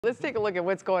Let's take a look at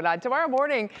what's going on. Tomorrow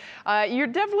morning, you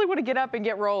definitely want to get up and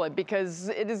get rolling because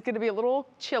it is going to be a little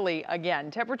chilly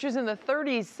again. Temperatures in the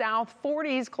 30s south,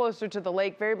 40s closer to the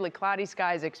lake, variably cloudy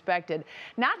skies expected.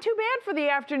 Not too bad for the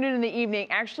afternoon and the evening,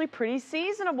 actually pretty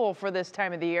seasonable for this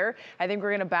time of the year. I think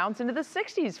we're going to bounce into the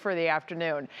 60s for the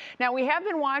afternoon. Now, we have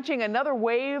been watching another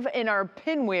wave in our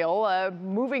pinwheel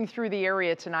moving through the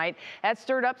area tonight. That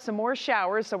stirred up some more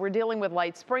showers, so we're dealing with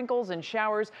light sprinkles and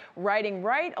showers riding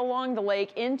right along the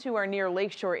lake into our near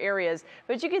lakeshore areas.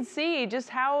 But you can see just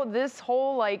how this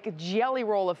whole like jelly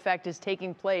roll effect is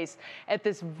taking place at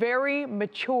this very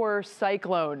mature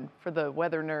cyclone for the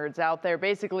weather nerds out there.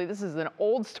 Basically, this is an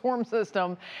old storm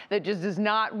system that just does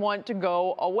not want to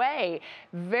go away.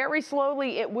 Very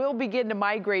slowly, it will begin to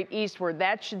migrate eastward.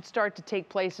 That should start to take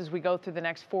place as we go through the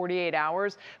next 48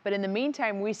 hours. But in the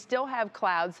meantime, we still have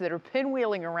clouds that are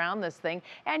pinwheeling around this thing.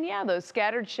 And yeah, those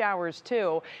scattered showers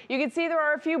too. You can see there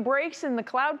are a few breaks in the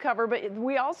cloud cover, but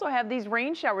we also have these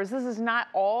rain showers. This is not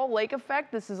all lake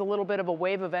effect. This is a little bit of a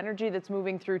wave of energy that's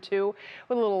moving through too,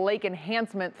 with a little lake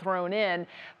enhancement thrown in.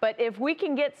 But if we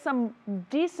can get some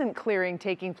decent clearing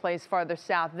taking place farther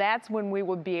south, that's when we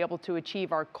would be able to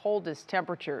achieve our coldest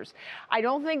temperatures. I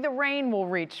don't think the rain will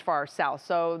reach far south,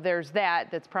 so there's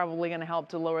that. That's probably going to help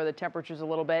to lower the temperatures a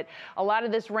little bit. A lot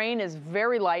of this rain is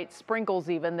very light, sprinkles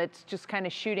even, that's just kind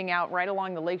of shooting out right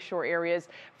along the lakeshore areas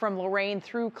from Lorain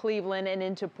through Cleveland and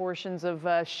into portions of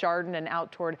Chardon and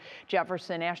out toward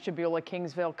Jefferson, Ashtabula,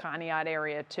 Kingsville, Conneaut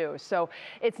area too. So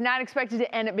it's not expected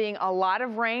to end up being a lot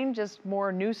of rain, just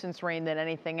more nuisance rain than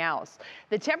anything else.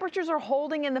 The temperatures are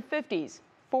holding in the 50s.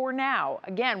 For now.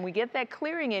 Again, we get that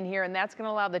clearing in here, and that's going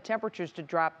to allow the temperatures to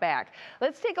drop back.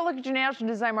 Let's take a look at your National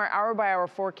Designer hour-by-hour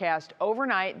forecast.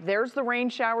 Overnight, there's the rain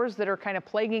showers that are kind of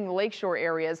plaguing the lakeshore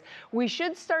areas. We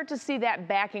should start to see that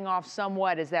backing off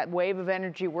somewhat as that wave of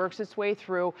energy works its way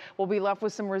through. We'll be left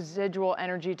with some residual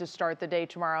energy to start the day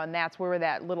tomorrow, and that's where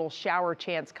that little shower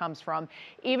chance comes from,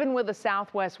 even with a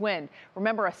southwest wind.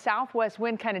 Remember, a southwest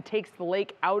wind kind of takes the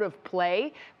lake out of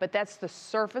play, but that's the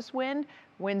surface wind.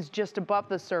 Winds just above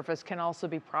the surface can also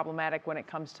be problematic when it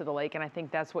comes to the lake, and I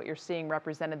think that's what you're seeing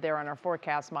represented there on our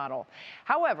forecast model.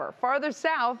 However, farther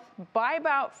south, by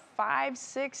about 5,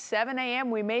 6, 7 a.m.,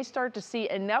 we may start to see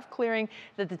enough clearing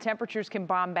that the temperatures can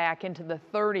bomb back into the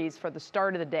 30s for the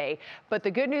start of the day. But the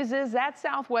good news is that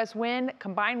southwest wind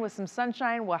combined with some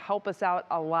sunshine will help us out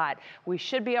a lot. We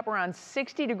should be up around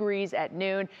 60 degrees at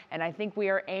noon, and I think we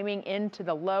are aiming into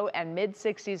the low and mid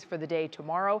 60s for the day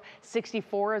tomorrow.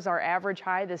 64 is our average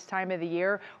high this time of the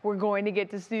year. We're going to get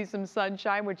to see some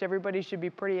sunshine, which everybody should be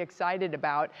pretty excited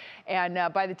about. And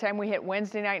by the time we hit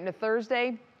Wednesday night into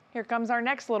Thursday, here comes our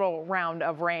next little round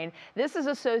of rain. This is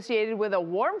associated with a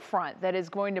warm front that is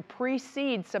going to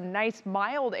precede some nice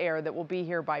mild air that will be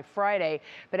here by Friday.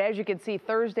 But as you can see,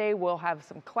 Thursday we'll have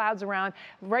some clouds around.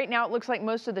 Right now it looks like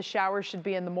most of the showers should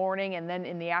be in the morning, and then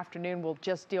in the afternoon we'll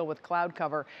just deal with cloud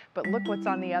cover. But look what's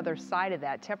on the other side of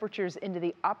that. Temperatures into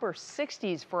the upper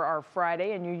 60s for our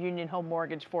Friday in your Union Home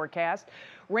Mortgage forecast.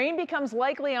 Rain becomes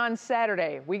likely on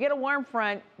Saturday. We get a warm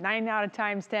front, 9 out of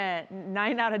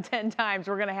 10 times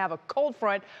we're going to have a cold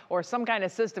front or some kind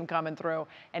of system coming through.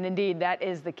 And indeed, that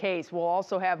is the case. We'll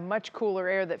also have much cooler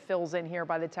air that fills in here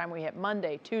by the time we hit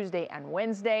Monday, Tuesday, and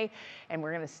Wednesday. And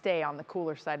we're going to stay on the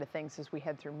cooler side of things as we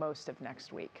head through most of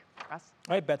next week. Russ?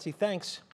 All right, Betsy, thanks.